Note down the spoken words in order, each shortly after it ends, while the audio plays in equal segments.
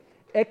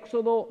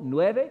Éxodo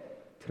 9,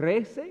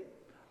 13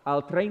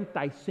 al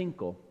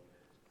 35.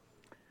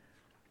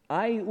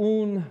 Hay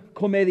un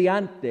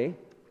comediante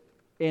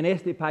en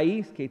este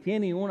país que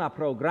tiene un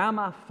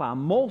programa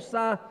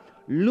famosa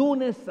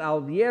lunes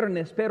al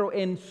viernes, pero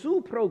en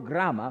su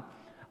programa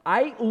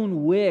hay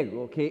un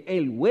juego que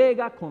él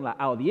juega con la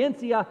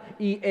audiencia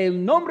y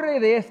el nombre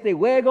de este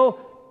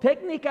juego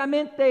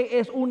técnicamente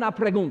es una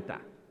pregunta.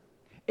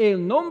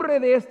 El nombre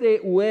de este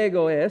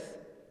juego es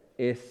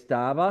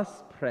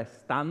 ¿estabas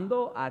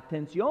prestando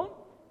atención?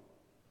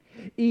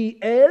 Y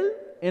él,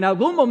 en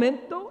algún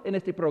momento en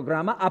este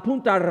programa,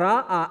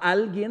 apuntará a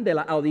alguien de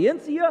la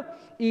audiencia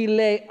y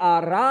le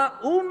hará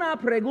una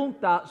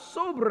pregunta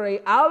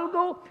sobre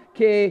algo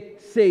que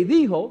se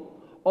dijo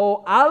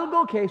o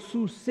algo que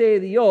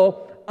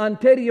sucedió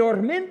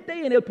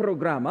anteriormente en el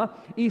programa.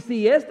 Y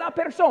si esta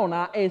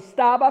persona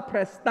estaba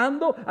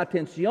prestando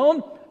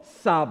atención,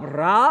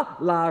 sabrá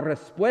la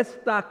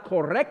respuesta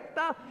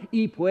correcta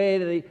y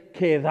puede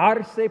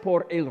quedarse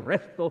por el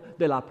resto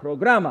del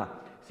programa.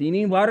 Sin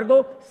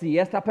embargo, si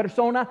esta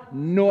persona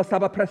no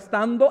estaba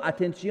prestando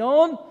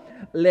atención,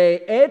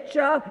 le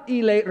echa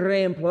y le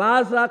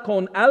reemplaza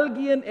con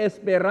alguien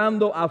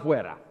esperando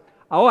afuera.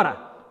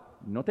 Ahora,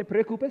 no te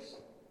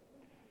preocupes.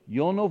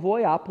 Yo no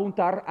voy a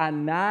apuntar a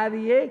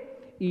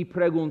nadie y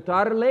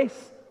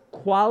preguntarles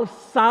cuál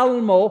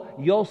salmo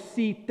yo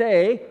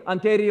cité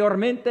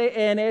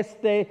anteriormente en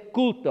este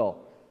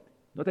culto.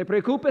 No te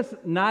preocupes,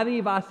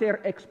 nadie va a ser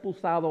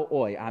expulsado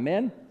hoy.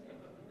 Amén.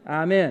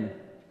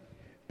 Amén.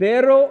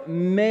 Pero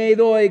me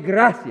doy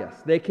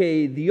gracias de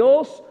que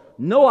Dios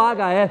no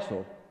haga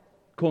eso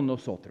con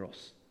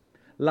nosotros.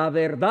 La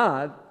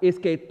verdad es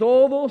que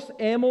todos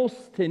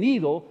hemos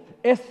tenido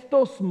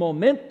estos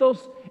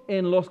momentos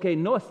en los que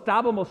no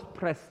estábamos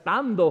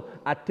prestando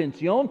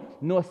atención,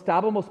 no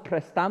estábamos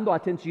prestando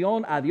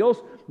atención a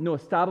Dios, no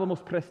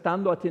estábamos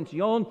prestando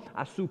atención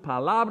a su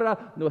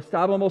palabra, no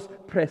estábamos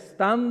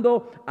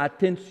prestando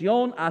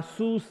atención a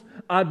sus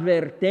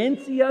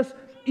advertencias.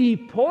 Y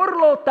por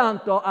lo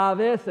tanto, a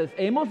veces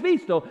hemos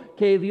visto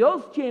que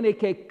Dios tiene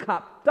que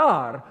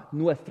captar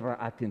nuestra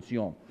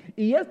atención.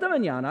 Y esta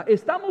mañana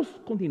estamos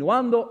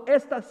continuando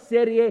esta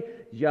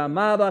serie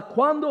llamada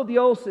Cuando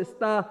Dios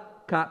está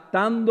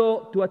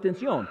captando tu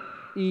atención.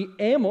 Y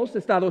hemos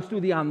estado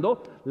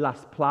estudiando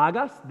las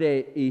plagas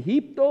de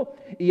Egipto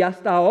y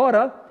hasta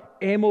ahora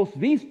hemos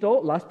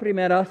visto las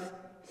primeras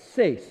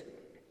 6.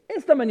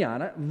 Esta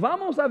mañana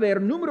vamos a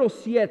ver número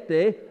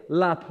 7,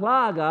 la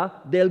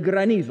plaga del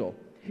granizo.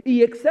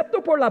 Y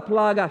excepto por la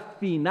plaga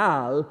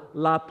final,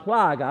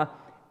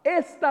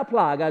 esta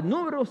plaga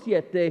número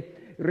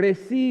 7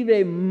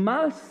 recibe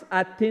más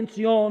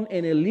atención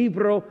en el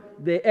libro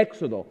de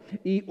Éxodo.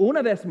 Y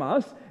una vez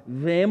más,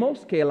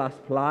 vemos que las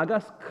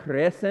plagas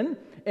crecen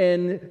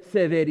en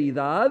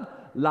severidad.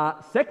 La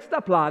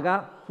 6ª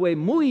plaga fue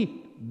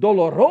muy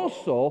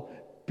doloroso,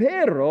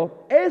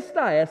 pero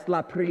esta es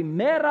la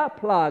primera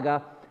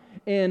plaga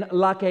en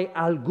la que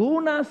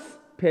algunas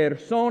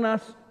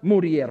personas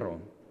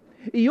murieron.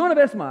 Y una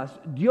vez más,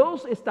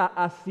 Dios está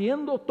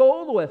haciendo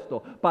todo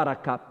esto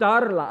para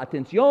captar la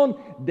atención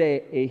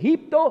de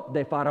Egipto,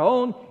 de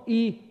Faraón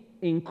e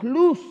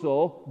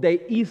incluso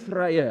de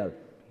Israel.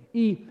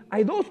 Y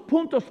hay 2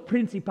 puntos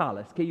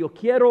principales que yo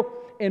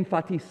quiero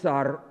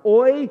enfatizar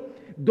hoy,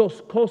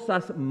 2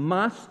 cosas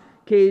más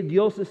que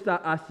Dios está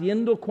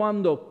haciendo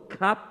cuando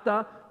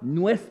capta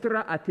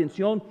nuestra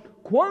atención.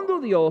 Cuando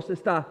Dios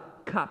está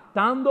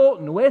captando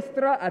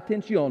nuestra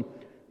atención,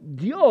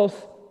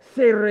 Dios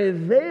se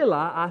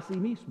revela a sí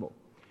mismo.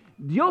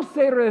 Dios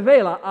se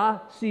revela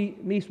a sí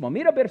mismo.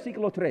 Mira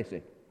versículo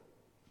 13.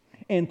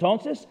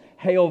 Entonces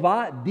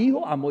Jehová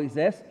dijo a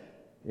Moisés: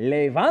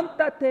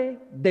 levántate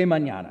de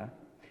mañana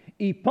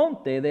y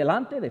ponte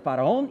delante de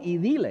Faraón y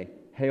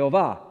dile: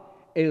 Jehová,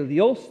 el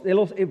Dios de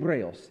los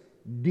hebreos,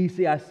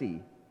 dice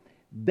así: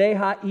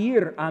 deja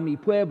ir a mi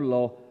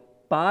pueblo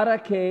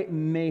para que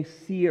me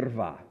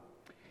sirva.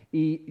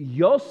 Y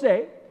yo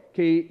sé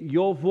que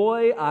yo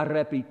voy a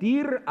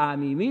repetir a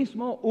mí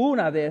mismo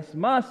una vez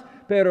más,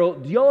 pero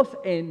Dios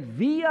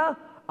envía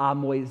a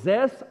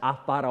Moisés a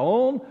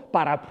Faraón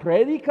para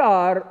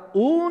predicar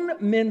un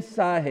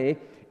mensaje.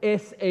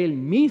 Es el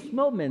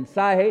mismo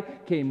mensaje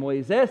que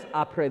Moisés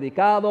ha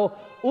predicado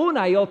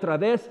una y otra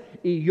vez,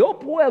 y yo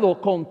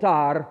puedo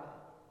contar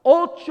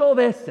 8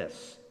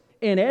 veces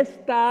en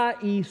esta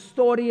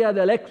historia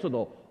del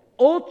Éxodo,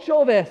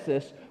 8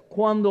 veces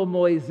cuando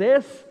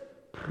Moisés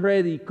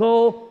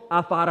predicó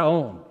a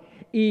Faraón.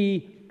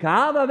 Y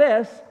cada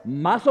vez,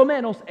 más o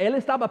menos, él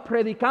estaba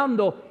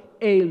predicando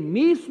el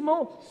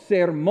mismo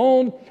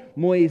sermón.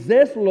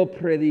 Moisés lo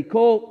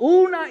predicó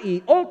una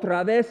y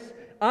otra vez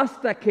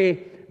hasta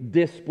que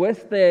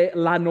después de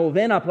la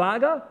 9ª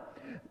plaga,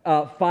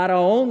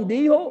 Faraón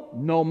dijo: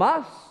 no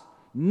más,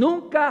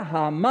 nunca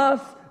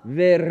jamás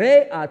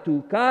veré a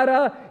tu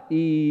cara.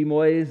 Y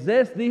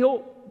Moisés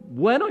dijo: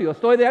 bueno, yo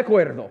estoy de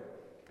acuerdo.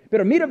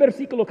 Pero mira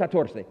versículo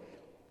 14.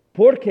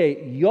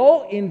 Porque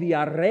yo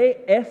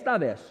enviaré esta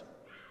vez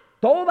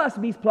todas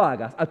mis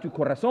plagas a tu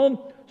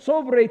corazón,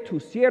 sobre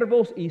tus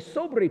siervos y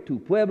sobre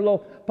tu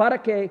pueblo,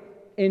 para que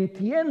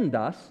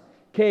entiendas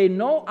que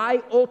no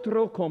hay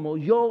otro como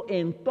yo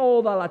en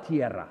toda la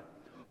tierra.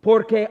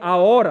 Porque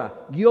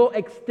ahora yo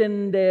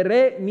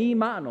extenderé mi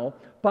mano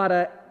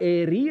para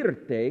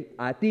herirte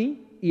a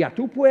ti y a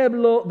tu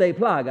pueblo de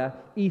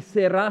plaga, y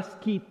serás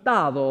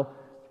quitado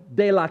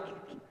de la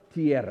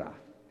tierra.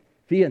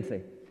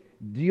 Fíjense,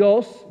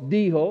 Dios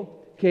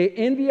dijo que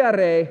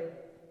enviaré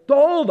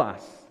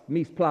todas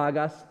mis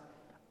plagas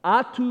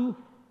a tu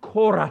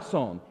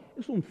corazón.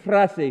 Es una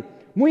frase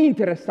muy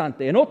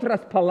interesante. En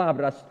otras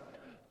palabras,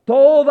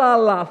 toda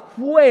la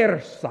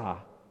fuerza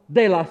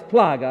de las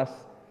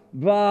plagas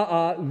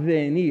va a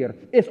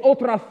venir. Es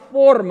otra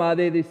forma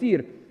de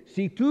decir,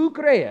 si tú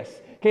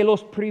crees que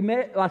las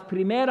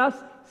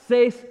primeras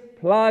 6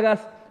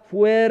 plagas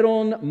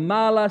fueron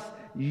malas,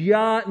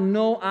 ya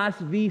no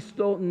has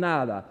visto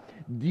nada.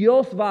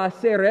 Dios va a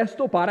hacer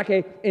esto para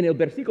que en el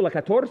versículo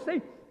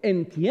 14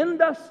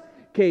 entiendas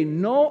que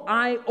no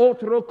hay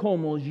otro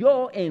como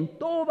yo en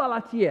toda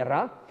la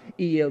tierra.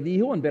 Y él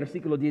dijo en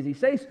versículo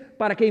 16,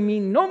 para que mi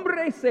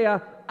nombre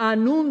sea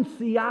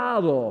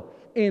anunciado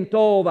en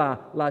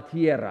toda la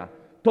tierra.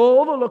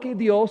 Todo lo que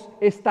Dios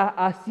está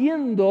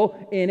haciendo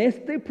en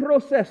este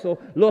proceso,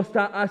 lo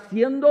está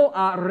haciendo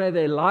a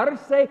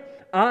revelarse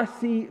a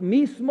sí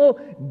mismo,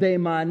 de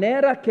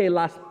manera que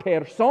las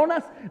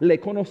personas le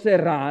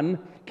conocerán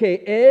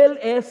que Él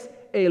es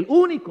el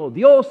único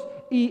Dios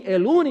y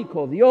el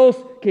único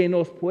Dios que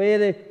nos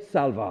puede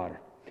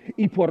salvar.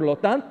 Y por lo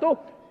tanto,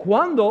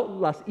 cuando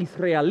los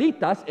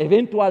israelitas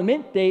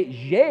eventualmente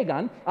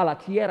llegan a la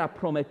tierra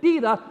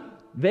prometida,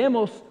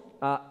 vemos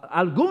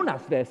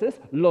algunas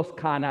veces los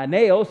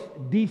cananeos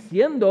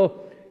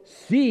diciendo,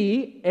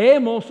 sí,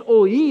 hemos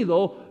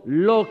oído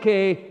lo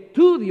que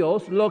tu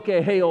Dios, lo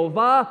que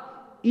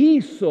Jehová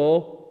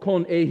hizo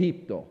con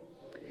Egipto.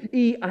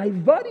 Y hay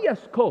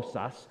varias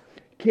cosas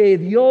que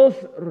Dios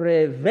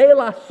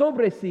revela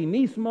sobre sí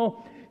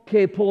mismo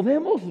que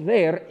podemos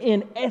ver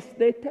en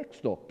este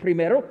texto.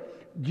 Primero,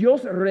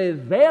 Dios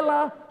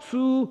revela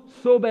su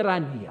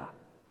soberanía.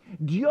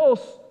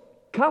 Dios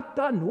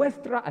capta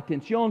nuestra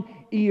atención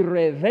y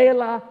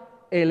revela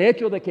el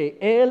hecho de que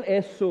Él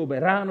es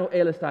soberano,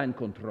 Él está en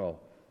control.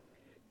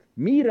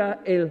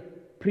 Mira el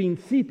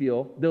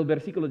principio del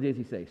versículo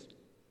 16.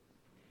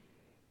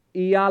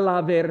 Y a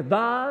la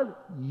verdad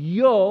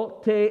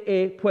yo te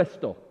he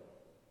puesto.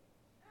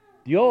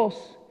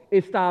 Dios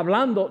está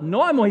hablando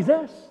no a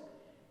Moisés.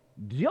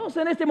 Dios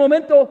en este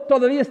momento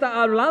todavía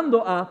está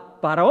hablando a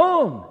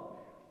Faraón.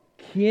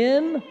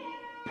 ¿Quién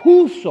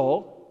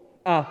puso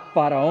a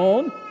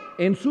Faraón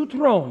en su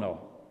trono?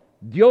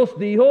 Dios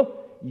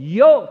dijo,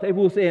 yo te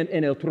puse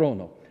en el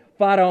trono.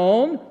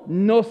 Faraón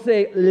no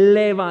se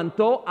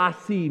levantó a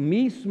sí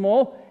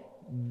mismo,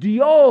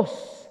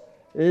 Dios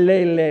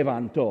le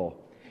levantó.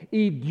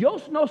 Y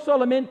Dios no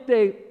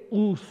solamente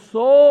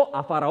usó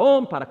a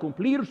Faraón para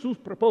cumplir sus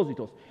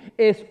propósitos.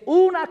 Es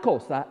una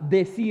cosa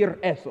decir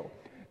eso.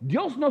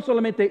 Dios no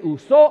solamente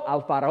usó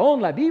al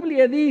Faraón, la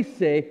Biblia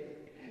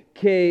dice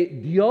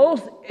que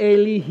Dios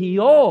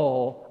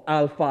eligió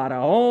al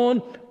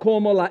Faraón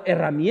como la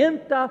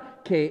herramienta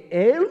que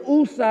él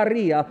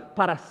usaría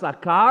para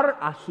sacar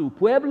a su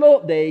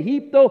pueblo de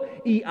Egipto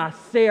y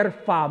hacer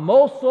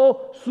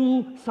famoso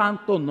su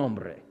santo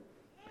nombre.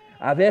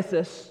 A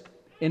veces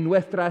en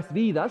nuestras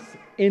vidas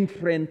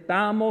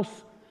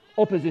enfrentamos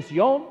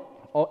oposición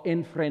o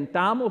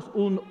enfrentamos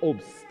un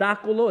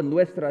obstáculo en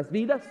nuestras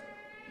vidas,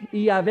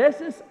 y a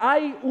veces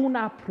hay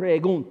una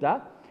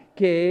pregunta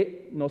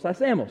que nos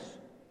hacemos.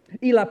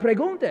 Y la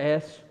pregunta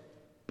es,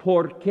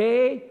 ¿por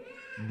qué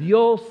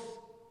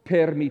Dios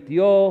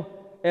permitió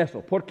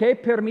eso? ¿Por qué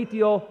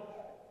permitió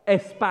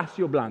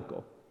espacio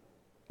blanco?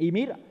 Y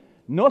mira,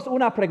 no es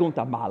una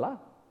pregunta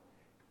mala,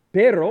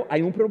 pero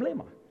hay un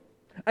problema.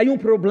 Hay un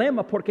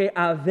problema porque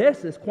a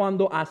veces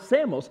cuando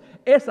hacemos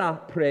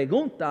esa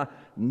pregunta,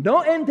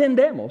 no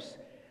entendemos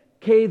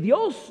que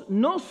Dios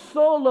no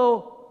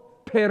solo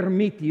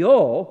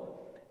permitió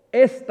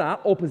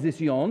esta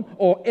oposición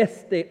o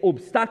este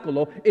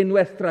obstáculo en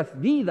nuestras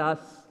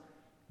vidas,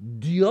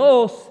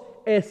 Dios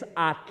es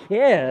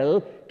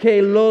aquel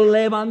que lo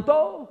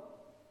levantó.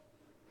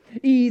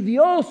 Y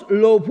Dios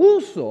lo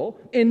puso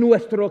en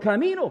nuestro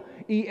camino.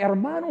 Y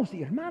hermanos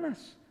y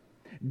hermanas,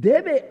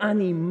 debe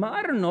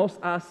animarnos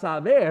a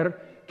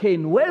saber que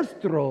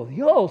nuestro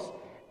Dios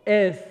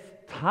es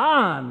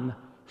tan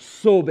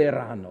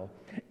soberano.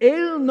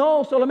 Él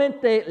no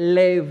solamente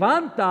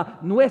levanta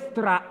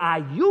nuestra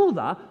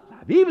ayuda,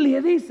 la Biblia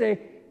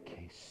dice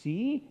que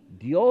sí,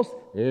 Dios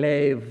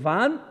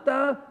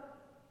levanta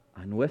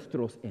a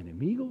nuestros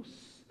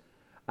enemigos.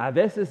 A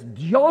veces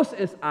Dios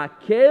es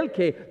aquel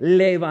que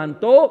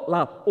levantó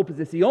la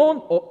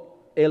oposición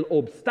o el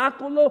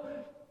obstáculo.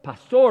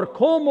 Pastor,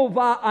 ¿cómo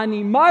va a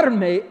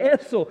animarme?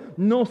 Eso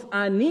nos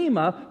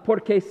anima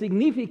porque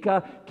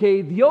significa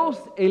que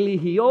Dios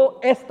eligió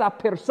esta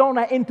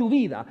persona en tu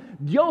vida.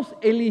 Dios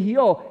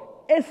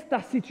eligió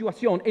esta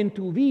situación en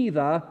tu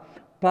vida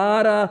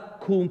para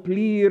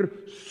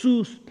cumplir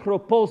sus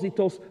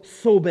propósitos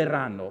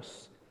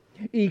soberanos.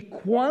 Y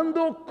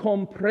cuando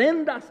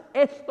comprendas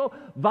esto,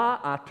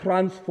 va a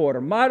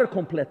transformar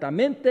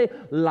completamente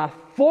la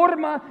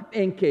forma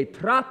en que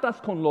tratas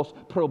con los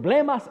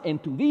problemas en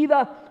tu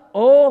vida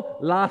o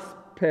las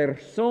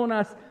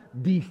personas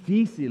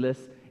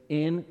difíciles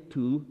en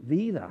tu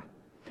vida.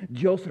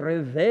 Dios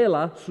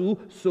revela su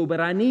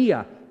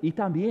soberanía y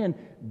también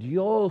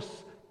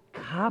Dios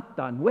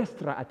capta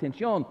nuestra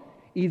atención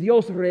y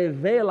Dios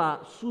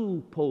revela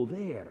su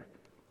poder.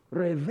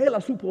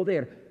 Revela su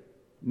poder.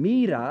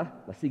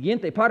 Mira la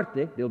siguiente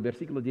parte del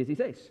versículo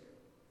 16.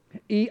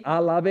 Y a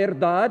la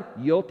verdad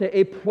yo te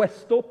he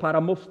puesto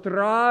para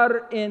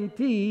mostrar en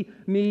ti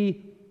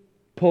mi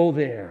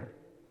poder.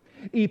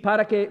 Y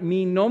para que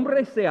mi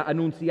nombre sea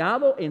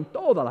anunciado en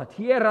toda la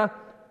tierra,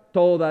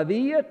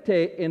 todavía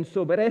te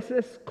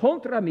ensoberbeces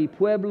contra mi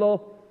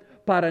pueblo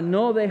para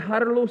no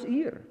dejarlos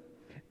ir.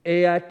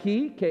 He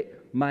aquí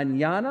que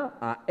mañana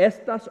a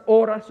estas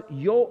horas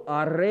yo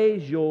haré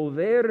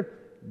llover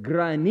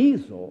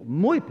granizo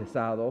muy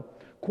pesado,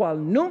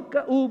 cual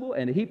nunca hubo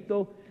en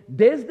Egipto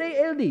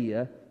desde el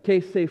día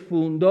que se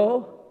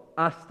fundó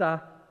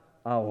hasta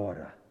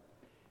ahora.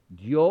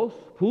 Dios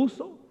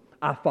puso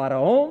a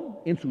Faraón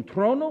en su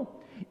trono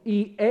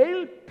y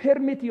él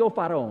permitió a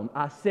Faraón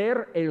a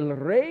ser el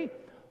rey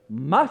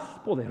más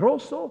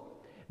poderoso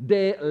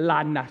de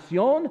la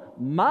nación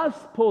más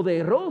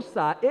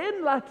poderosa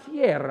en la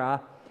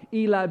tierra.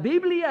 Y la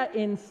Biblia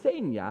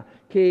enseña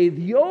que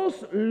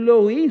Dios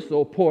lo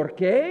hizo. ¿Por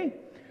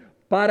qué?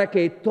 Para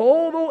que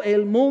todo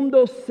el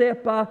mundo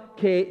sepa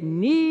que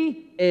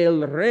ni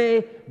el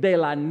rey de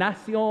la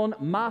nación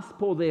más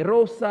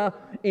poderosa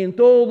en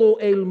todo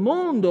el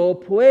mundo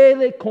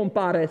puede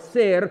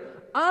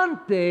comparecer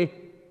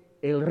ante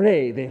el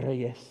Rey de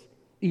Reyes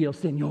y el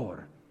Señor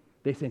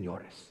de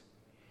Señores.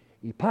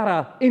 Y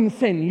para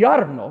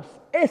enseñarnos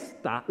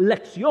esta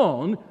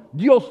lección,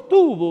 Dios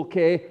tuvo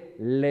que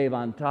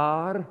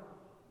levantar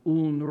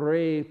un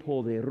rey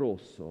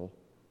poderoso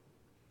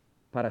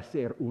para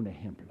ser un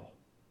ejemplo.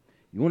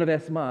 Y una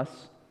vez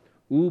más,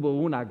 hubo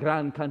una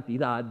gran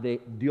cantidad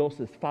de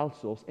dioses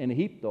falsos en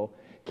Egipto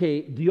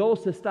que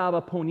Dios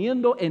estaba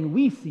poniendo en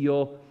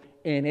juicio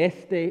en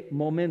este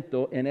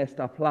momento, en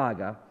esta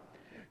plaga.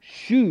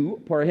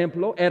 Shu, por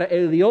ejemplo, era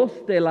el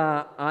dios de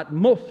la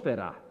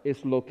atmósfera,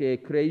 es lo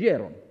que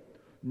creyeron.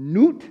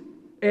 Nut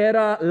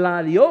era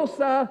la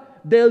diosa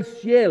del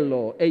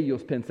cielo,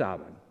 ellos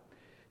pensaban.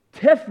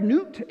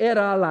 Tefnut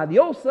era la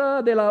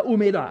diosa de la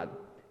humedad.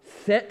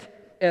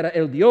 Set era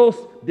el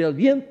dios del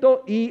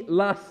viento y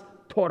las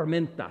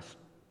tormentas.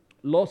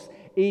 Los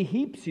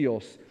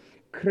egipcios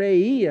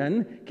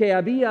creían que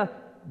había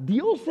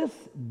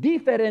dioses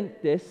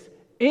diferentes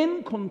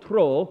en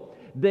control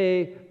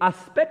de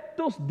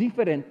aspectos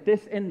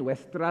diferentes en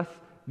nuestras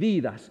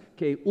vidas,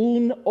 que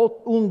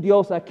un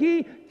Dios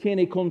aquí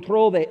tiene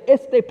control de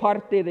esta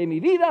parte de mi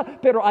vida,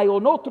 pero hay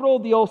un otro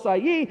Dios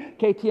allí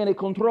que tiene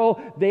control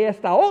de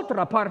esta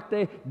otra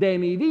parte de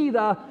mi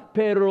vida,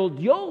 pero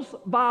Dios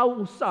va a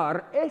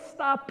usar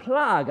esta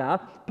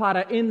plaga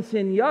para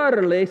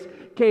enseñarles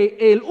que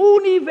el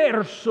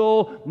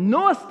universo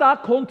no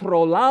está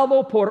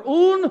controlado por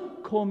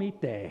un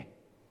comité.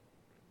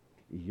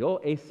 Y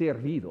yo he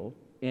servido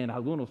en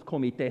algunos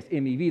comités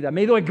en mi vida.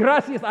 Me doy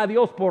gracias a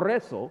Dios por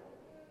eso.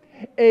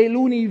 El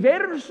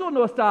universo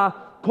no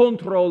está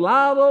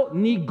controlado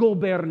ni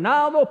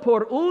gobernado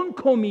por un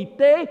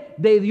comité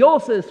de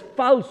dioses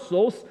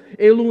falsos.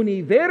 El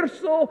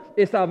universo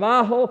está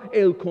bajo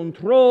el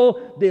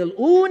control del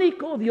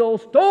único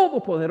Dios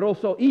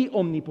todopoderoso y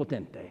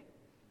omnipotente.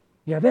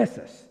 Y a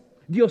veces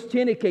Dios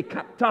tiene que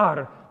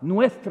captar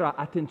nuestra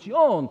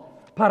atención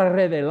para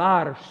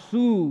revelar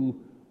su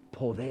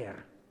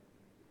poder.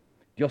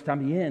 Dios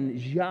también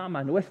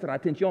llama nuestra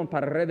atención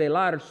para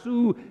revelar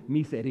su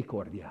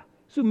misericordia.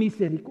 Su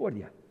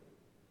misericordia.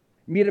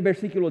 Mira el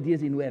versículo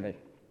 19.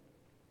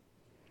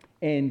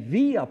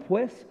 Envía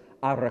pues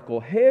a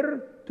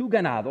recoger tu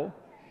ganado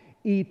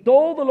y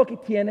todo lo que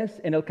tienes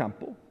en el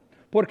campo,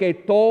 porque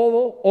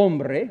todo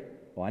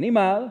hombre o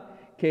animal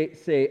que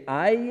se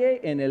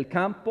halle en el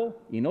campo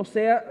y no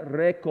sea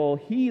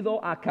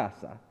recogido a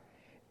casa,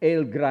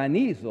 el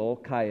granizo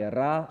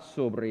caerá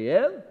sobre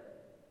él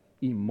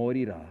y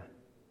morirá.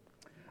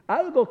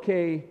 Algo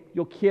que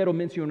yo quiero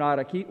mencionar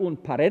aquí, un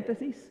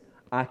paréntesis,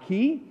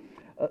 aquí,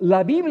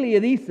 la Biblia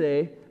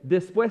dice,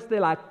 después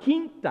de la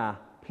quinta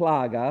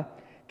plaga,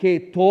 que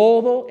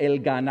todo el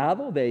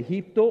ganado de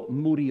Egipto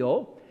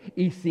murió,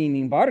 y sin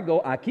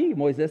embargo, aquí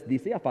Moisés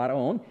dice a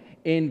Faraón,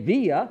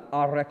 envía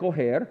a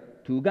recoger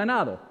tu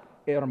ganado.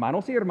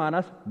 Hermanos y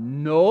hermanas,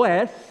 no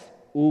es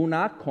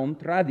una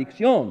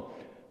contradicción.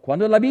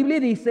 Cuando la Biblia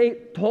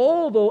dice,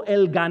 todo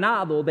el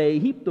ganado de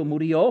Egipto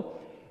murió,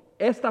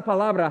 esta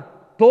palabra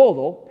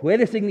todo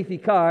puede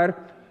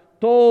significar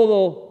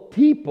todo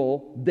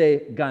tipo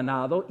de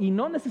ganado y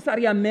no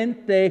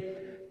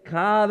necesariamente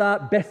cada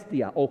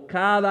bestia o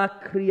cada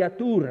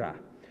criatura.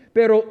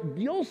 Pero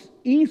Dios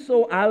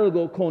hizo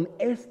algo con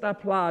esta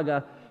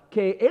plaga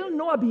que él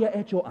no había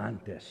hecho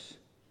antes.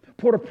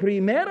 Por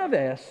primera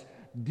vez,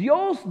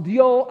 Dios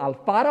dio al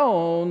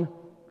faraón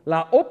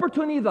la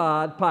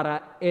oportunidad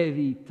para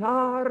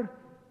evitar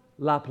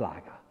la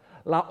plaga.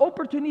 La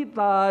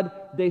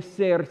oportunidad de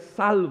ser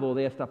salvo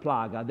de esta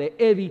plaga, de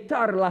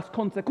evitar las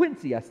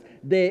consecuencias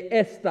de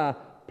esta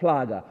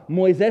plaga.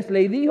 Moisés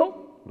le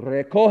dijo,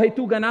 recoge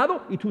tu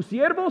ganado y tus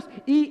siervos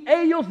y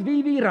ellos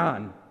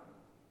vivirán.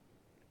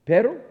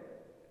 Pero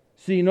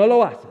si no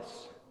lo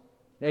haces,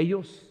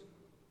 ellos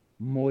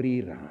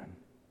morirán.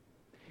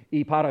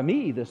 Y para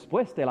mí,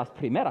 después de las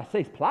primeras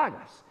 6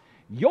 plagas,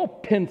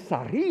 yo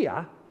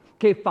pensaría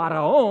que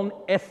Faraón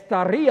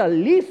estaría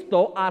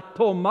listo a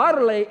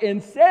tomarle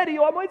en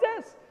serio a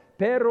Moisés,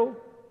 pero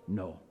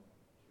no.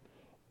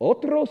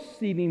 Otros,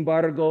 sin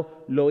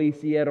embargo, lo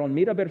hicieron.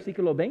 Mira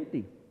versículo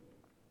 20.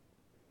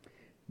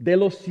 De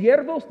los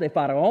siervos de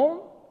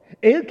Faraón,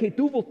 el que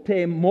tuvo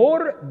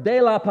temor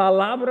de la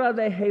palabra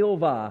de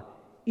Jehová,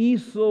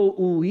 hizo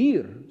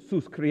huir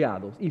sus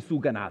criados y su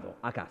ganado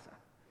a casa.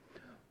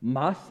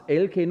 Mas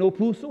el que no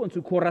puso en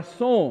su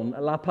corazón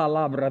la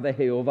palabra de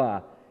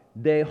Jehová,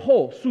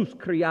 dejó sus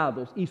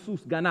criados y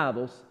sus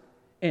ganados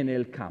en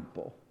el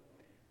campo.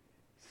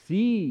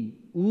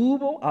 Sí,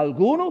 hubo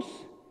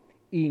algunos,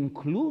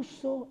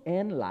 incluso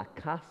en la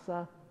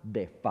casa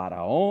de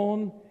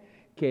Faraón,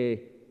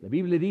 que la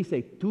Biblia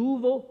dice,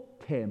 tuvo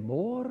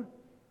temor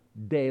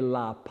de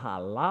la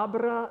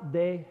palabra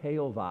de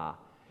Jehová.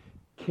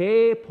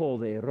 Qué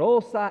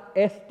poderosa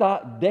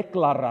esta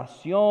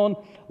declaración,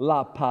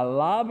 la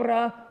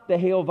palabra de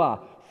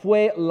Jehová.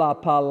 Fue la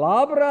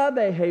palabra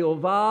de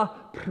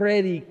Jehová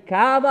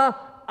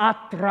predicada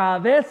a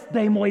través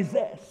de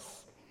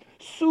Moisés.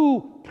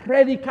 Su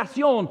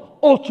predicación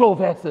 8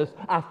 veces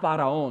a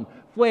Faraón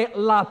fue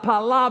la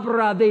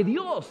palabra de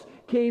Dios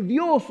que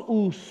Dios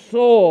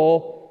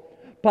usó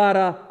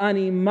para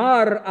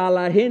animar a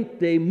la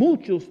gente,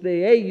 muchos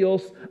de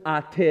ellos,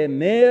 a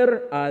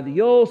temer a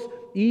Dios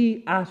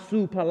y a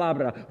su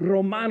palabra.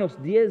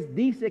 Romanos 10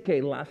 dice que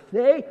la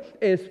fe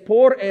es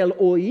por el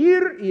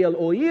oír y el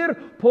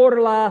oír por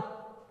la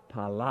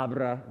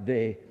palabra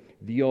de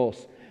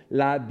Dios.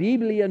 La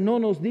Biblia no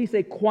nos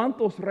dice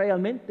cuántos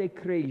realmente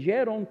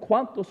creyeron,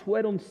 cuántos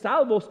fueron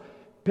salvos,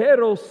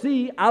 pero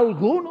sí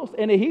algunos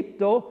en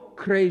Egipto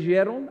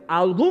creyeron,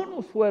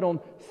 algunos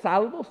fueron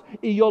salvos,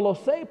 y yo lo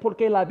sé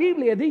porque la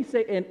Biblia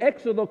dice en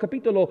Éxodo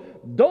capítulo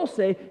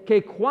 12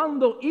 que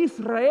cuando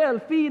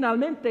Israel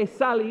finalmente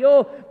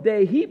salió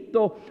de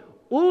Egipto,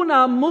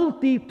 una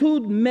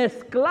multitud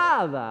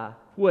mezclada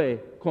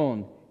fue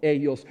con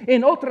ellos.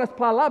 En otras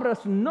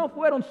palabras, no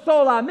fueron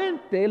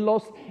solamente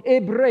los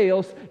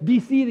hebreos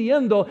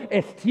decidiendo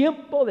es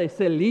tiempo de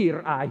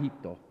salir a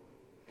Egipto,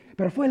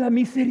 pero fue la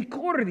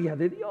misericordia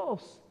de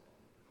Dios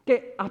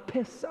que a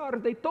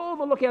pesar de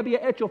todo lo que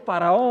había hecho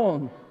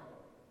Faraón,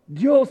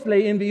 Dios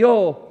le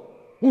envió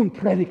un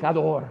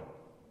predicador.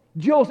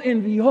 Dios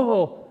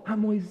envió a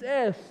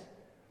Moisés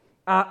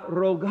a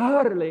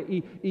rogarle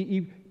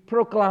y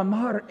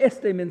proclamar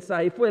este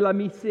mensaje. Fue la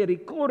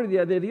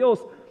misericordia de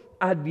Dios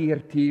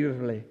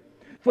advertirle.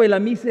 Fue la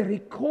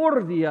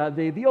misericordia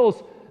de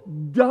Dios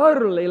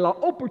darle la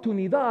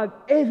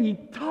oportunidad de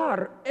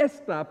evitar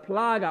esta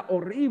plaga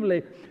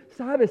horrible.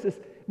 Sabes,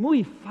 es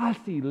muy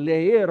fácil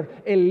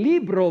leer el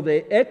libro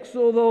de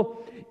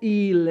Éxodo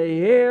y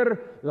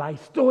leer la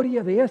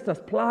historia de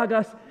estas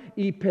plagas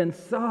y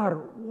pensar,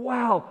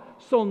 wow,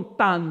 son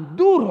tan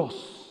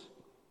duros.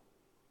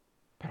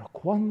 Pero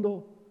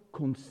cuando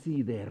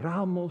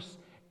consideramos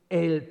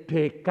el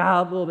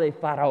pecado de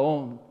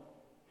Faraón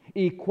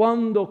y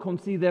cuando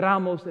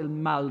consideramos la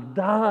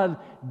maldad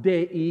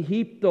de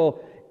Egipto,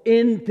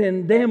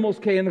 entendemos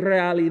que en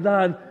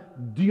realidad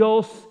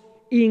Dios,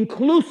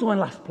 incluso en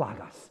las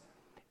plagas,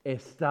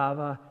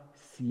 estaba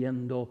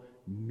siendo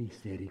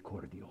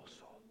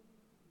misericordioso.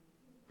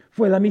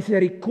 Fue la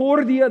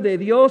misericordia de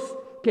Dios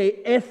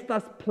que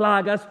estas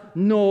plagas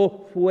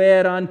no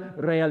fueran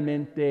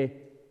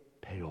realmente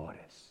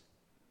peores.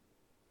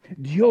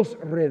 Dios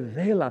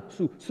revela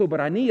su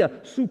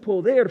soberanía, su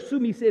poder, su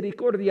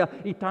misericordia,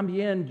 y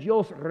también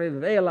Dios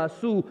revela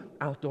su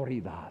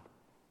autoridad.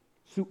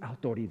 Su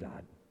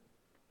autoridad.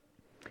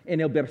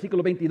 En el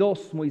versículo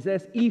 22,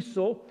 Moisés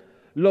hizo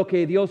lo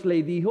que Dios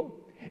le dijo.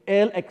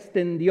 Él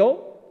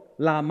extendió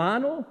la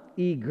mano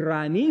y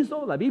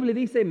granizo, la Biblia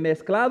dice,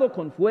 mezclado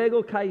con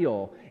fuego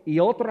cayó. Y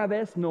otra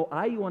vez no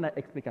hay una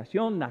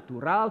explicación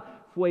natural,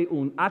 fue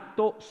un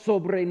acto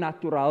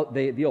sobrenatural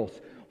de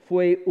Dios.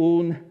 Fue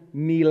un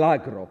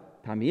milagro.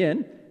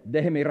 También,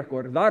 déjenme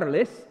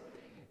recordarles,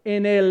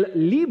 en el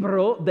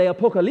libro de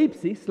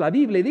Apocalipsis, la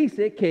Biblia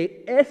dice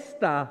que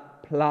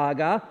esta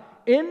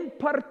plaga en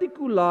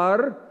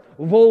particular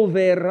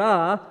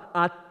volverá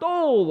a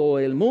todo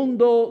el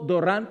mundo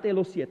durante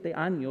los 7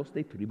 años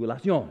de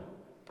tribulación.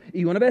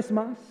 Y una vez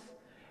más,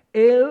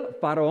 el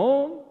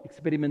faraón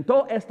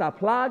experimentó esta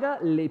plaga,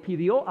 le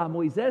pidió a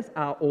Moisés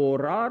a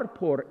orar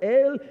por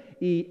él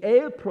y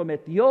él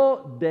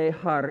prometió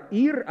dejar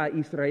ir a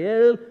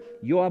Israel.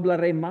 Yo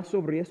hablaré más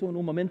sobre eso en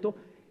un momento.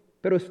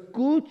 Pero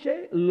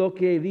escuche lo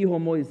que dijo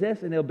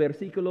Moisés en el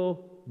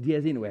versículo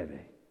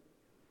 19.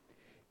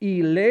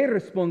 Y le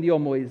respondió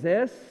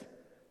Moisés: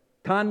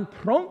 tan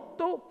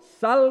pronto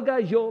salga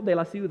yo de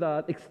la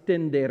ciudad,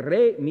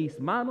 extenderé mis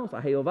manos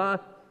a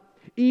Jehová,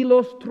 y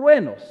los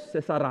truenos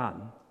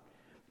cesarán,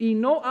 y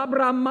no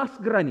habrá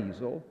más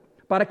granizo,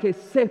 para que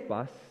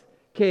sepas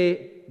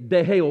que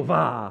de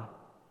Jehová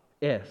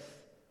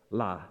es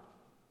la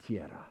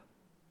tierra.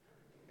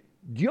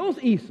 Dios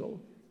hizo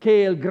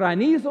que el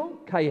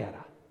granizo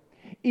cayera,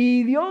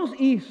 y Dios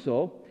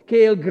hizo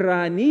que el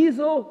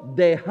granizo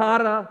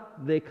dejara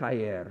de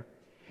caer.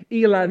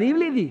 Y la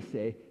Biblia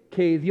dice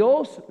que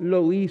Dios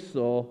lo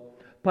hizo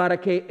para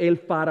que el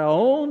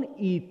faraón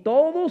y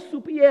todos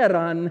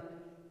supieran: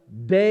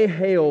 de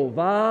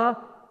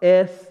Jehová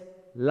es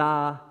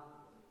la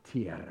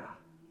tierra.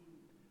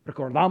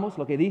 ¿Recordamos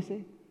lo que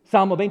dice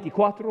Salmo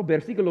 24,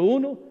 versículo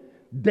 1?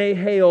 De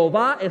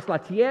Jehová es la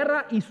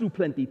tierra y su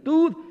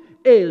plenitud,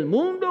 el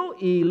mundo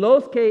y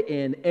los que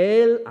en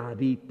él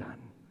habitan.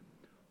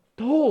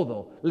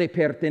 Todo le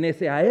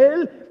pertenece a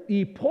él,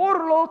 y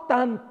por lo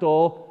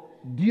tanto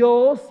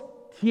Dios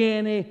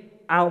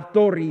tiene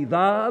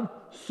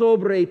autoridad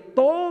sobre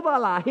toda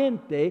la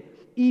gente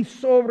y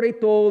sobre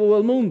todo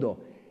el mundo.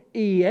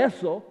 Y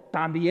eso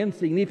también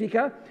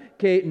significa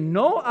que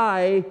no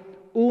hay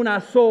una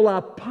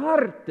sola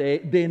parte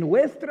de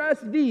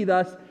nuestras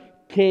vidas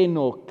que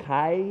no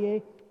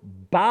cae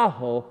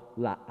bajo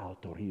la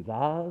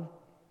autoridad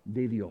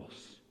de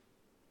Dios.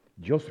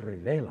 Dios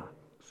revela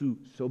su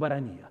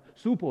soberanía,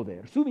 su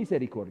poder, su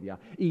misericordia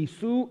y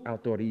su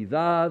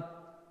autoridad.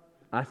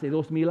 Hace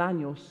 2000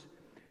 años,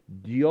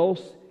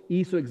 Dios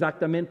hizo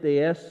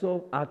exactamente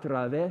eso a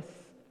través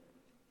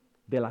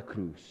de la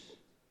cruz.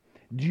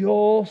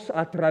 Dios,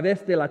 a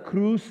través de la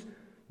cruz,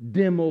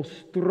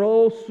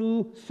 demostró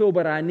su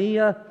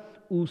soberanía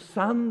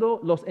usando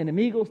los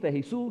enemigos de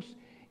Jesús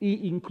e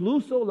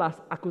incluso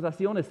las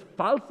acusaciones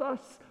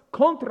falsas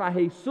contra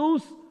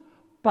Jesús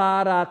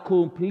para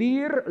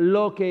cumplir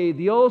lo que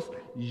Dios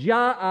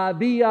ya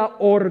había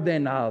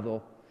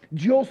ordenado.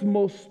 Dios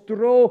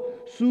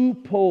mostró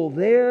su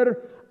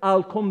poder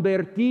al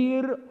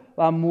convertir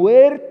la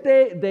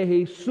muerte de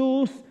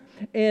Jesús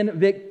en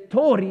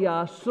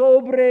victoria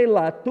sobre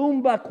la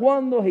tumba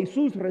cuando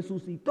Jesús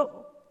resucitó.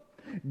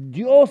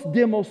 Dios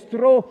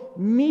demostró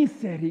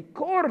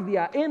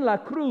misericordia en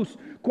la cruz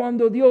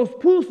cuando Dios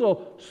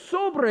puso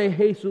sobre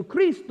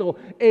Jesucristo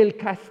el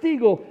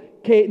castigo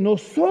que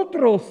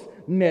nosotros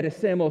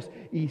merecemos.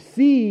 Y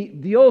sí,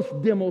 Dios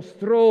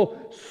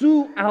demostró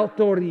su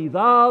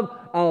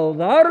autoridad al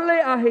darle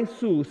a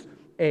Jesús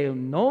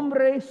el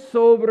nombre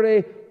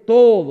sobre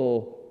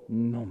todo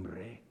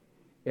nombre.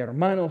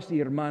 Hermanos y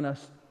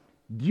hermanas,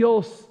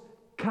 Dios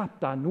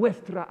capta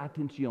nuestra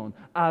atención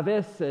a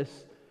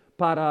veces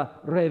para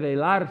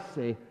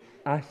revelarse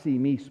a sí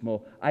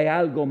mismo. Hay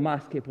algo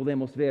más que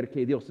podemos ver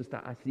que Dios está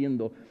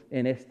haciendo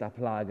en esta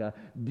plaga.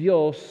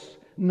 Dios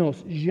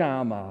nos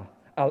llama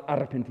al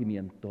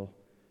arrepentimiento.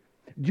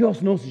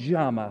 Dios nos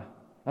llama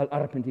al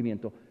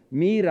arrepentimiento.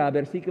 Mira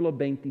versículo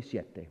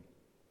 27.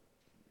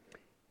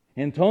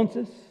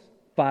 Entonces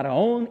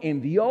Faraón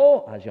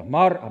envió a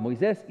llamar a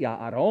Moisés y a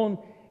Aarón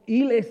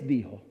y les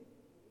dijo: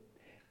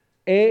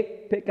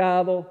 he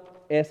pecado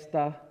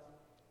esta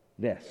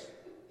vez.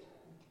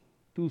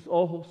 Tus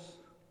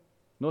ojos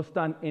no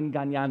están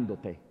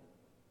engañándote.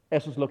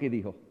 Eso es lo que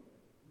dijo.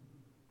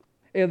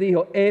 Él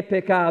dijo: he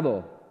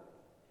pecado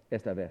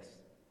esta vez.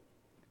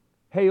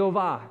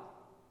 Jehová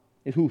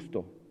es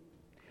justo,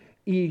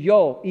 y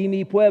yo y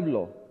mi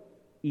pueblo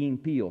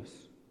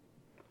impíos.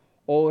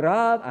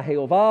 Orad a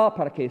Jehová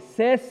para que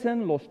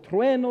cesen los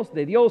truenos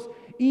de Dios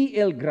y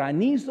el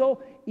granizo,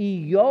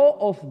 y yo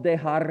os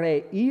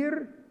dejaré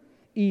ir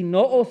y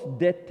no os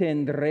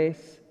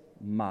detendréis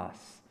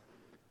más.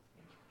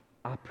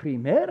 A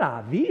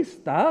primera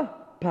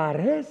vista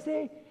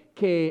parece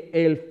que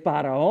el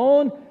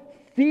faraón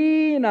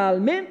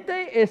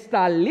finalmente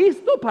está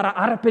listo para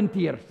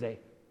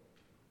arrepentirse.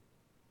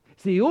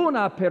 Si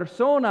una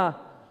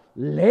persona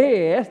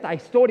lee esta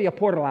historia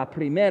por la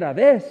primera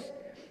vez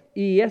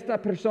y esta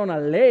persona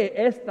lee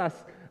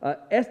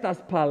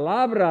estas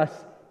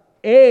palabras,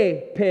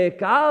 he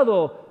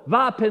pecado,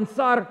 va a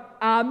pensar: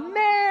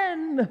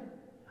 amén.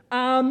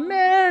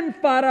 Amén,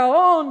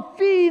 Faraón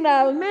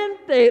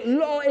finalmente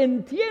lo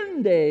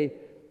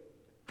entiende.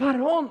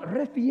 Faraón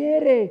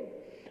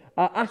refiere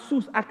a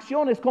sus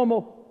acciones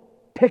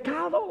como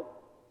pecado.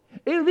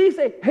 Él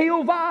dice: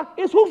 Jehová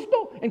es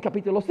justo. En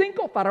capítulo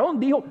 5, Faraón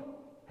dijo: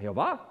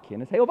 Jehová,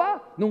 ¿quién es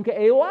Jehová? Nunca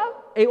he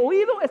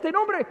oído este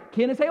nombre.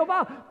 ¿Quién es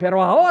Jehová?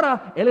 Pero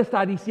ahora él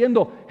está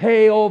diciendo: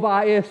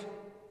 Jehová es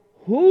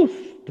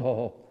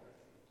justo.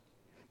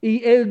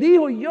 Y él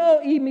dijo: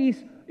 yo y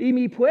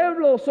mi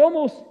pueblo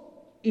somos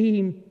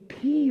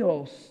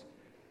impíos.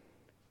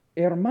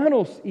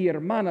 Hermanos y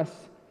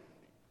hermanas,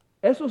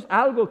 eso es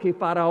algo que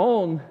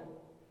Faraón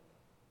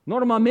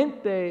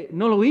normalmente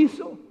no lo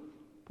hizo,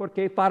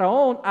 porque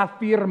Faraón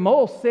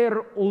afirmó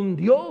ser un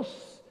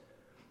Dios.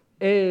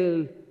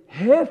 El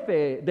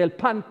jefe del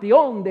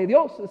panteón de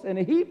dioses en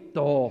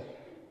Egipto.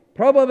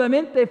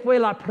 Probablemente fue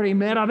la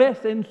primera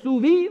vez en su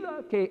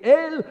vida que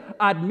él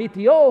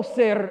admitió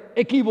ser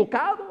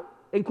equivocado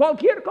en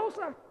cualquier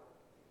cosa.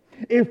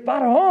 El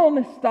faraón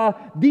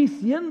está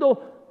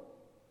diciendo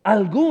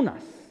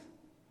algunas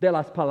de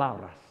las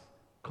palabras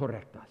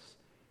correctas.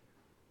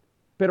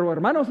 Pero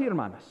hermanos y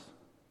hermanas,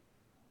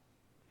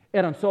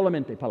 eran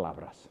solamente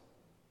palabras.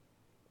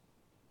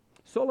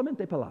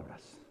 Solamente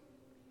palabras,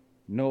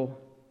 no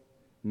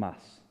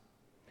más.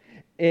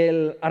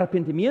 El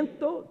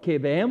arrepentimiento que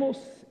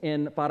vemos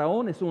en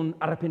Faraón es un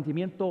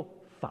arrepentimiento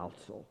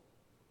falso.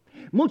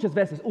 Muchas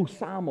veces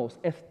usamos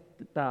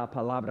esta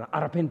palabra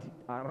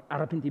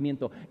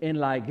arrepentimiento en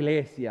la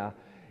iglesia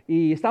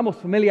y estamos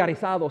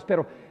familiarizados,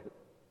 pero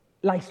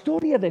la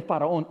historia de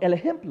Faraón, el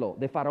ejemplo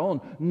de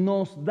Faraón,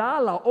 nos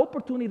da la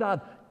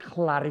oportunidad de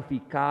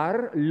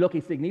clarificar lo que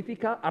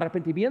significa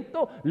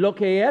arrepentimiento, lo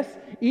que es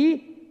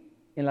y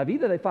en la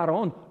vida de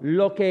Faraón,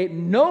 lo que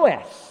no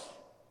es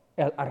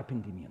el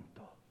arrepentimiento.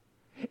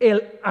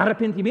 El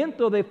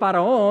arrepentimiento de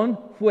Faraón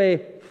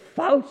fue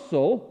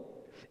falso.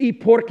 ¿Y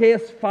por qué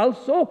es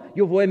falso?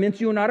 Yo voy a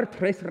mencionar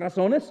 3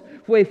 razones.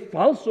 Fue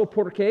falso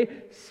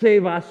porque se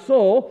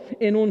basó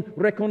en un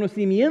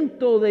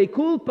reconocimiento de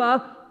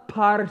culpa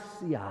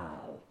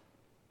parcial.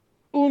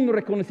 Un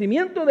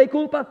reconocimiento de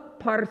culpa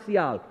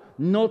parcial.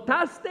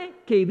 ¿Notaste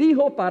que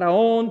dijo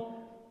Faraón,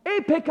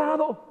 he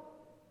pecado?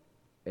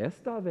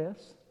 Esta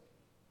vez,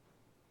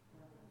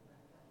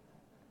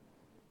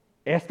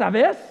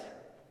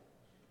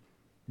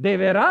 ¿de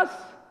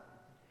veras?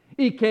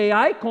 ¿Y qué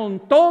hay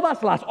con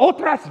todas las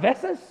otras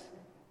veces?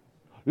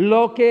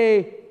 Lo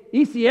que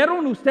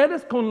hicieron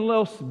ustedes con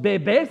los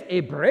bebés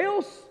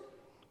hebreos,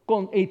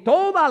 y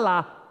toda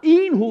la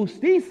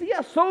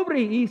injusticia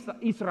sobre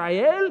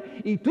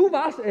Israel, y tú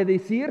vas a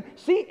decir,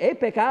 sí, he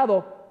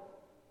pecado.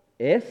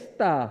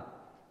 Esta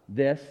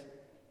vez,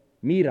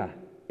 mira,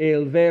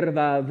 el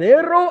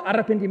verdadero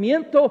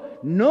arrepentimiento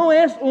no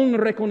es un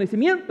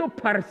reconocimiento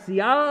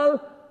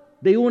parcial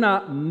de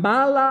una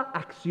mala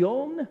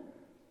acción.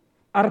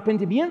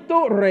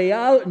 Arrepentimiento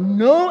real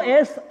no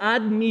es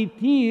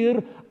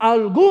admitir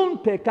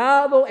algún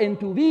pecado en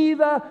tu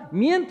vida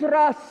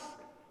mientras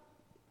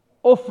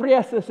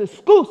ofreces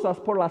excusas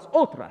por las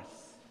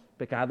otras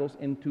pecados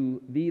en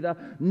tu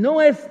vida.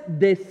 No es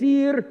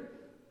decir,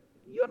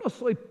 yo no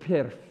soy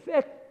perfecto,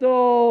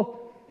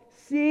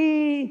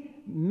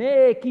 sí me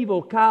he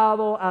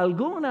equivocado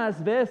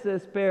algunas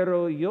veces,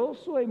 pero yo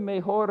soy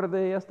mejor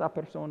de esta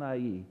persona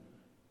ahí.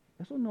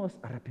 Eso no es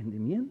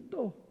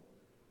arrepentimiento.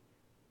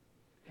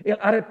 El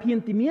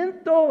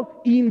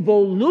arrepentimiento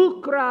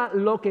involucra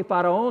lo que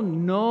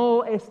Faraón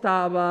no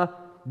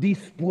estaba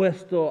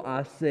dispuesto a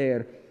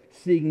hacer.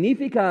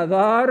 Significa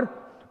dar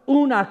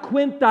una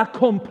cuenta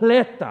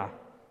completa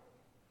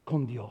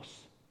con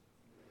Dios.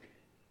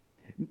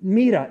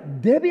 Mira,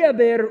 debe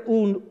haber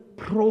un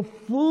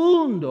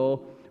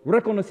profundo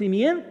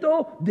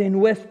reconocimiento de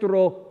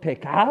nuestro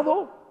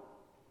pecado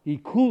y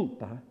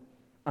culpa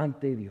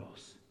ante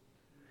Dios.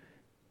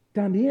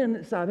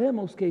 También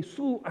sabemos que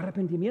su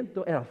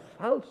arrepentimiento era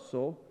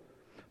falso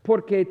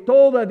porque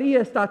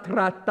todavía está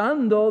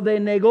tratando de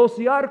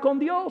negociar con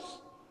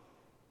Dios.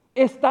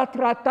 Está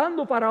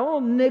tratando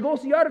Faraón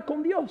negociar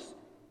con Dios.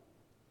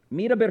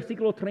 Mira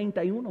versículo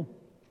 31.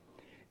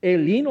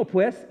 El lino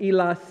pues y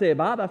la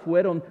cebada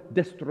fueron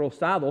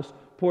destrozados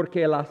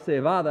porque la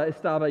cebada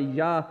estaba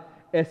ya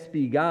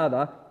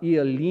espigada y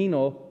el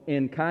lino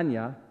en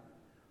caña,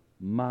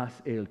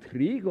 mas el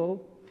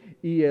trigo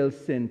y el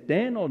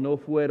centeno no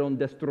fueron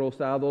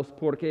destrozados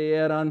porque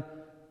eran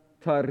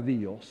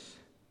tardíos.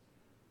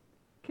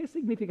 ¿Qué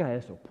significa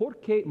eso? ¿Por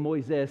qué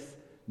Moisés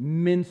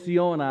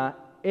menciona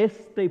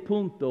este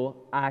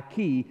punto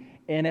aquí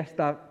en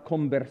esta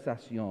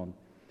conversación?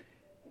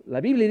 La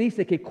Biblia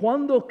dice que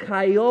cuando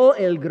cayó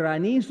el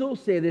granizo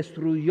se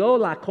destruyó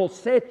la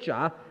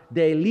cosecha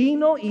de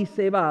lino y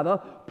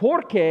cebada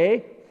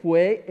porque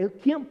fue el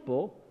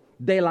tiempo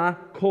de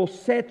la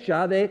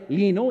cosecha de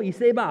lino y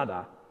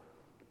cebada.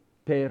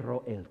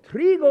 Pero el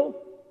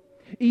trigo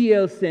y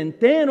el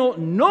centeno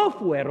no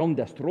fueron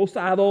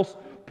destrozados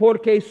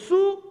porque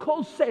su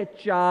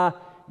cosecha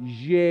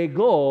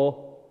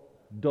llegó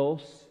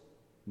 2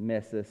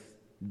 meses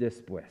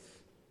después.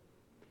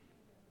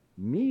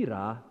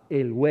 Mira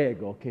el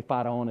juego que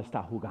Faraón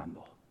está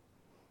jugando.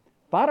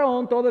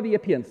 Faraón todavía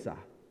piensa,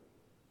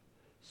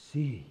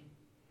 sí,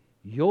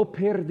 yo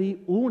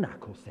perdí una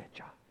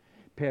cosecha,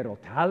 pero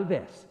tal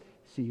vez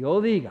si yo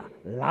diga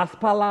las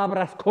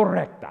palabras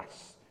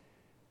correctas,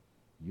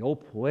 yo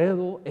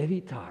puedo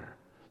evitar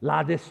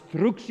la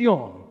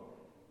destrucción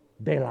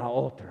de la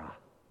otra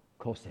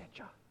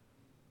cosecha.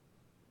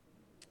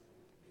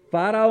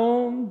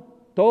 Faraón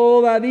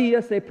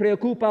todavía se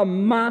preocupa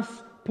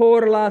más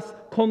por las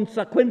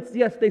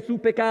consecuencias de su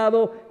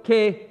pecado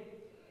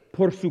que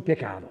por su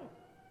pecado.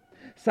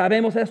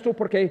 Sabemos esto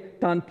porque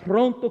tan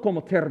pronto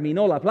como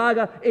terminó la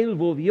plaga, él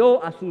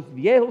volvió a sus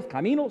viejos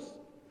caminos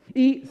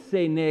y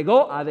se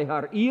negó a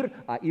dejar ir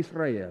a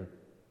Israel.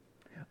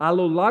 A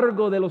lo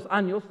largo de los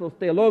años, los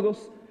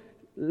teólogos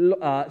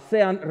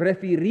se han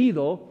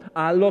referido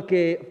a lo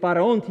que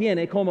Faraón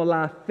tiene como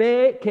la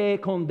fe que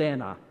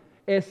condena.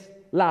 Es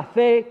la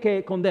fe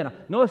que condena.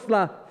 No es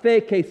la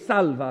fe que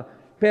salva,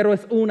 pero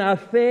es una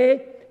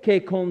fe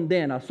que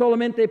condena.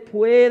 Solamente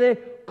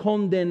puede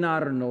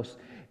condenarnos.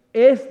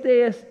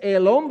 Este es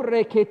el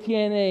hombre que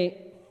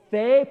tiene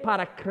fe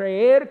para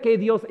creer que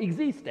Dios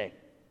existe.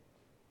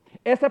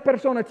 Esa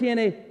persona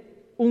tiene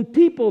un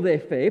tipo de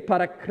fe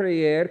para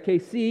creer que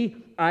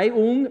sí hay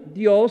un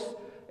Dios.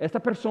 Esta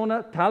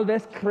persona tal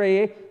vez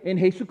cree en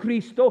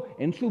Jesucristo,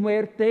 en su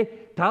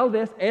muerte. Tal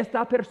vez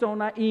esta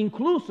persona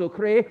incluso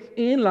cree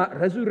en la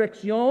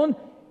resurrección,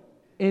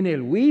 en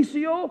el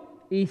juicio.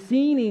 Y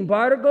sin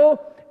embargo,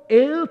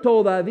 él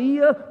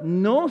todavía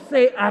no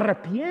se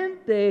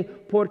arrepiente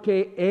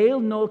porque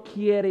él no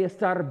quiere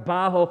estar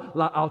bajo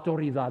la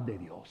autoridad de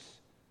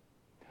Dios.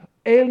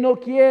 Él no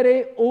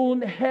quiere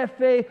un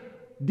jefe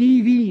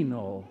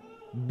divino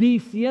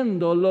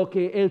diciendo lo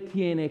que él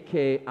tiene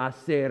que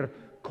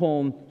hacer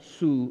con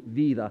su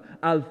vida.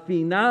 Al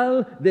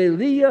final del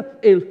día,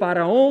 el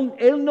faraón,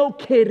 él no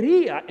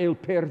quería el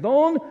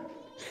perdón,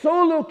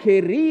 solo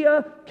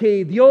quería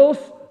que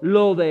Dios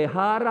lo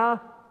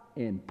dejara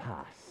en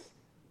paz.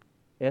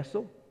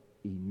 Eso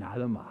y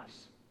nada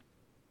más.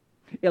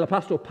 El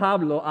apóstol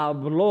Pablo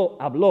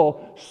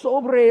habló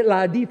sobre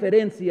la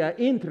diferencia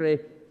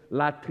entre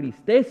la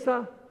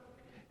tristeza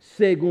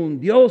según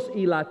Dios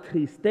y la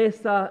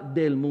tristeza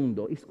del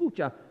mundo.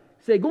 Escucha,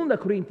 2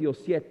 Corintios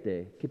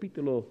 7,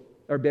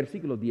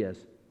 versículo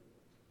 10.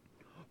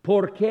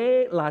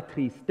 Porque la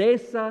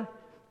tristeza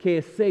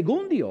que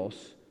según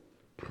Dios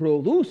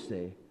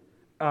produce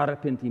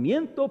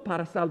arrepentimiento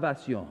para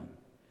salvación,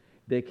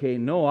 de que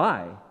no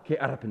hay que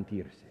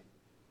arrepentirse.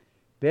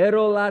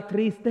 Pero la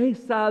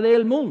tristeza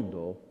del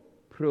mundo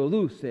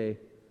produce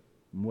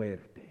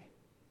muerte.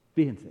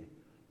 Fíjense,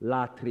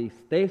 la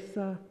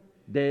tristeza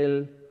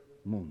del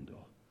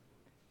mundo.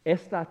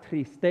 Esta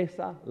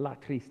tristeza, la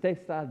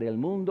tristeza del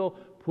mundo,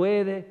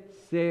 puede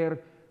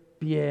ser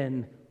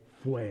bien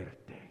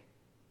fuerte.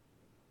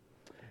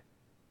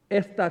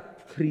 Esta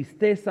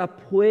tristeza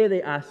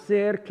puede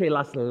hacer que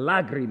las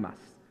lágrimas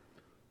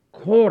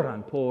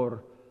corran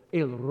por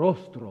el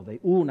rostro de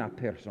una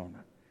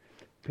persona.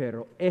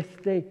 Pero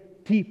este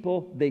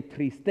tipo de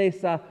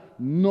tristeza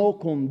no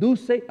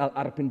conduce al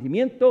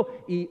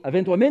arrepentimiento y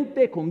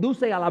eventualmente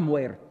conduce a la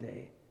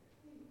muerte.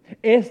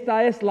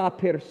 Esta es la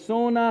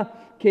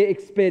persona que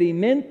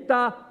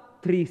experimenta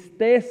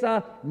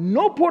tristeza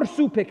no por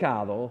su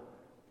pecado,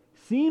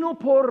 sino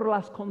por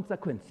las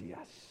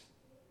consecuencias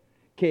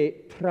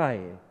que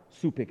trae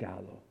su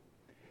pecado.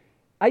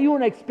 Hay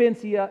una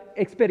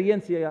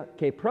experiencia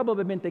que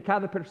probablemente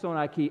cada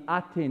persona aquí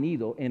ha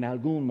tenido en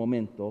algún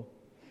momento.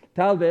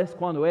 Tal vez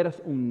cuando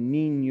eras un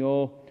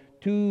niño,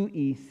 tú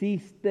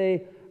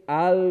hiciste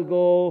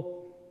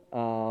algo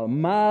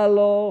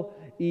malo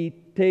y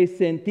te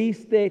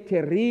sentiste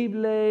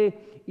terrible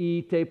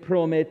y te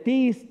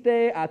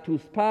prometiste a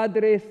tus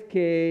padres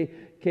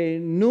que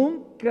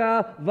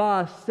nunca va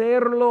a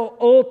hacerlo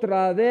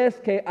otra vez,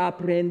 que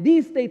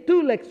aprendiste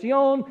tu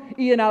lección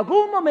y en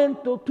algún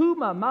momento tu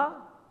mamá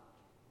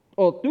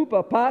o tu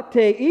papá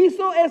te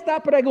hizo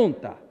esta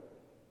pregunta.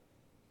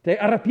 ¿Te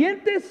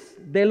arrepientes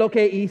de lo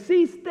que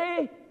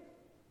hiciste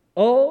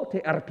o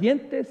te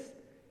arrepientes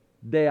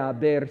de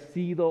haber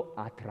sido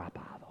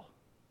atrapado?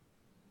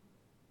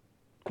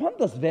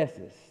 ¿Cuántas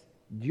veces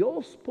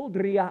Dios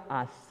podría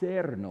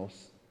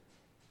hacernos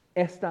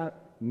esta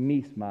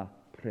misma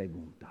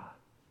pregunta?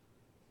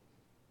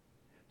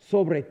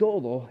 Sobre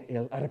todo,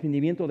 el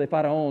arrepentimiento de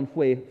Faraón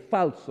fue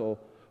falso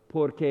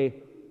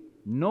porque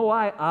no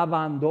hay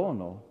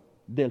abandono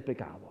del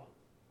pecado.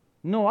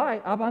 No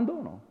hay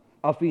abandono.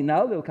 Al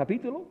final del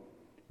capítulo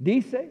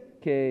dice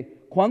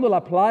que cuando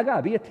la plaga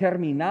había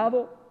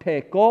terminado,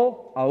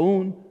 pecó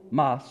aún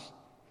más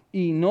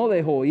y no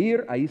dejó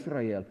ir a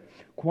Israel.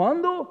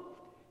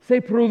 Cuando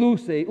se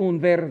produce un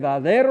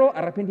verdadero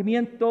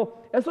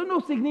arrepentimiento, eso no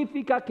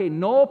significa que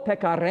no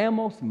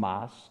pecaremos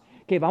más,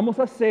 que vamos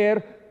a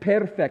ser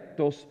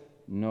perfectos,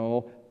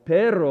 no.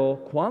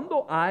 Pero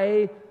cuando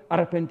hay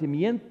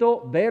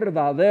arrepentimiento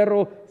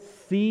verdadero,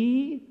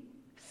 sí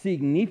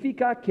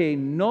significa que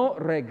no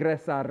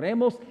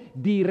regresaremos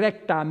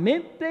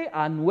directamente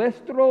a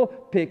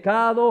nuestro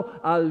pecado,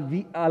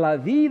 a la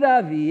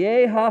vida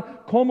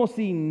vieja, como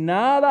si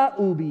nada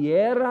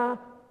hubiera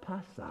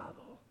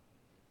pasado.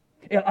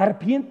 El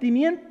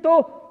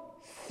arrepentimiento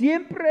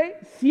siempre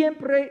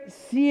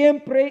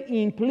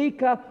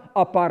implica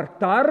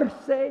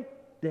apartarse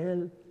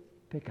del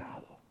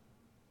pecado.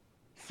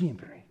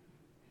 Siempre.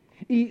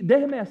 Y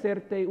déjame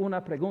hacerte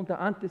una pregunta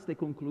antes de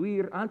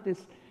concluir,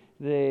 antes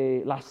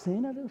de la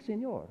cena del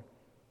Señor.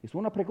 Es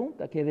una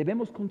pregunta que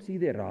debemos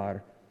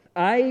considerar.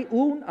 ¿Hay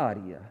un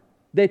área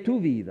de tu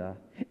vida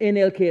en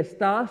el que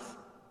estás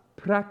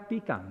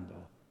practicando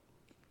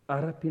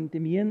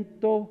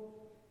arrepentimiento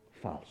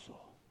falso?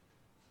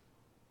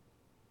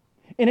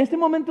 En este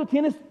momento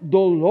tienes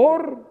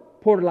dolor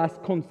por las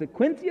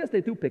consecuencias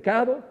de tu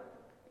pecado,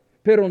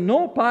 pero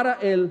no para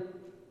el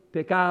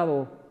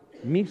pecado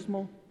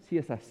mismo. Si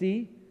es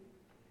así,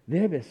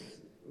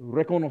 debes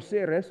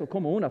reconocer eso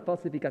como una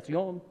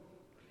falsificación.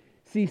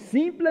 Si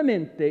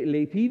simplemente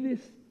le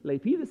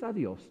pides a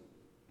Dios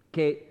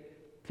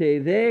que te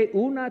dé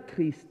una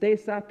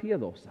tristeza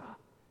piadosa,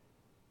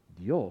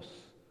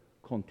 Dios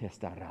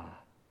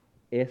contestará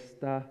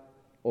esta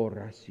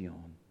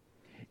oración.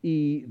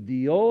 Y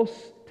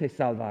Dios te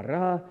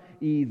salvará,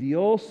 y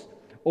Dios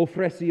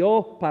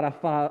ofreció para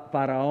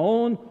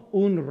Faraón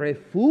un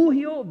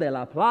refugio de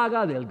la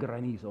plaga del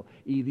granizo.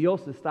 Y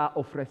Dios está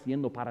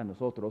ofreciendo para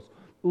nosotros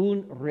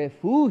un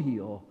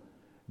refugio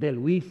del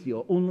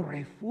juicio, un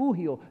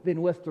refugio de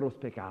nuestros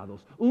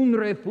pecados, un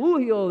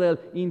refugio del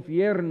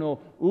infierno,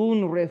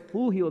 un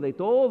refugio de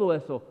todo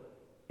eso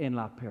en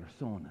la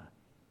persona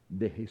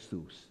de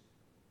Jesús.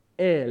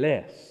 Él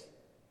es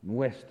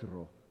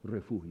nuestro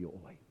refugio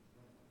hoy.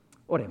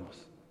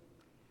 Oremos.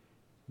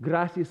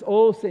 Gracias,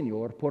 oh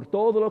Señor, por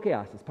todo lo que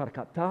haces para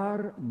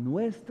captar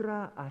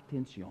nuestra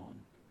atención.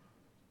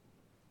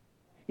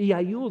 Y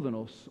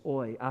ayúdanos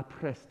hoy a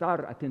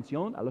prestar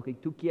atención a lo que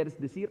tú quieres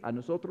decir a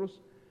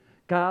nosotros,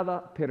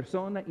 cada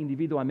persona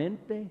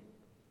individualmente.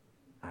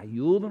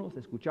 Ayúdanos a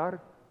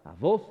escuchar la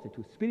voz de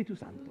tu Espíritu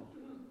Santo.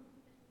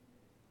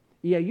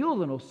 Y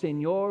ayúdanos,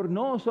 Señor,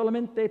 no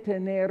solamente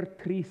tener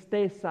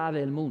tristeza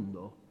del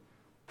mundo,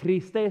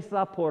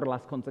 tristeza por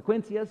las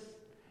consecuencias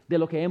de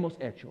lo que hemos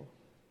hecho,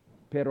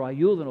 pero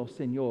ayúdanos,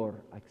 Señor,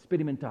 a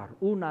experimentar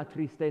una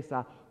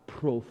tristeza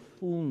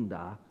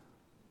profunda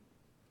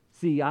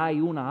si hay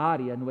una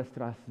área en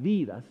nuestras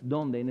vidas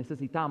donde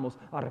necesitamos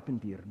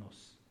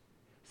arrepentirnos,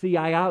 si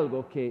hay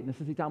algo que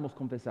necesitamos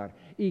confesar.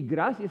 Y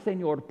gracias,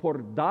 Señor,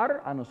 por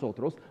dar a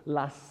nosotros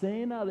la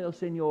cena del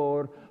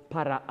Señor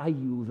para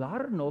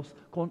ayudarnos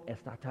con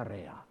esta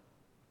tarea.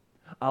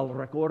 Al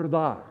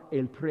recordar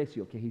el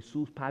precio que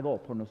Jesús pagó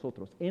por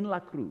nosotros en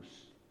la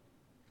cruz,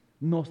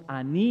 nos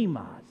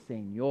anima,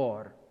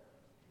 Señor,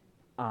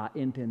 a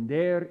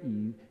entender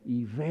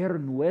y ver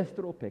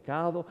nuestro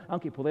pecado,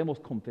 aunque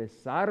podemos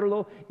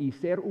confesarlo y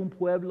ser un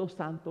pueblo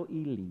santo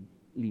y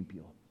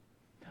limpio.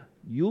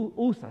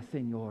 Usa,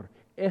 Señor,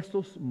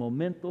 estos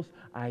momentos,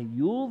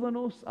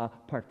 ayúdanos a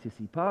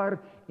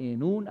participar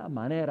en una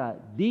manera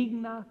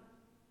digna,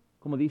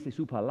 como dice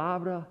su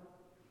palabra.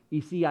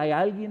 Y si hay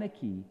alguien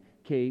aquí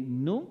que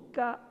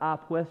nunca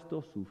ha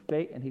puesto su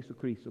fe en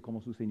Jesucristo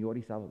como su Señor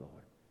y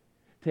Salvador,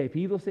 te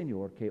pido,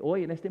 Señor, que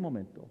hoy en este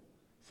momento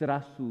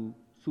será su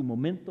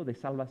momento de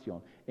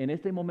salvación. En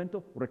este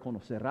momento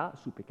reconocerá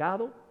su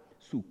pecado,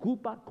 su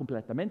culpa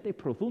completamente,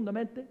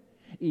 profundamente,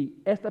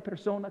 y esta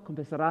persona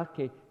confesará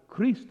que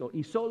Cristo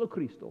y solo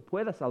Cristo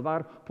puede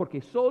salvar, porque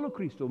solo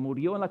Cristo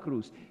murió en la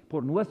cruz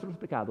por nuestros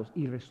pecados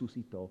y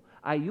resucitó.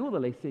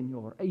 Ayúdale,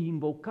 Señor, a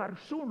invocar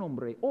su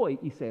nombre hoy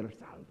y ser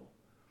salvo.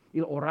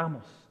 Y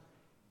oramos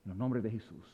en el nombre de Jesús.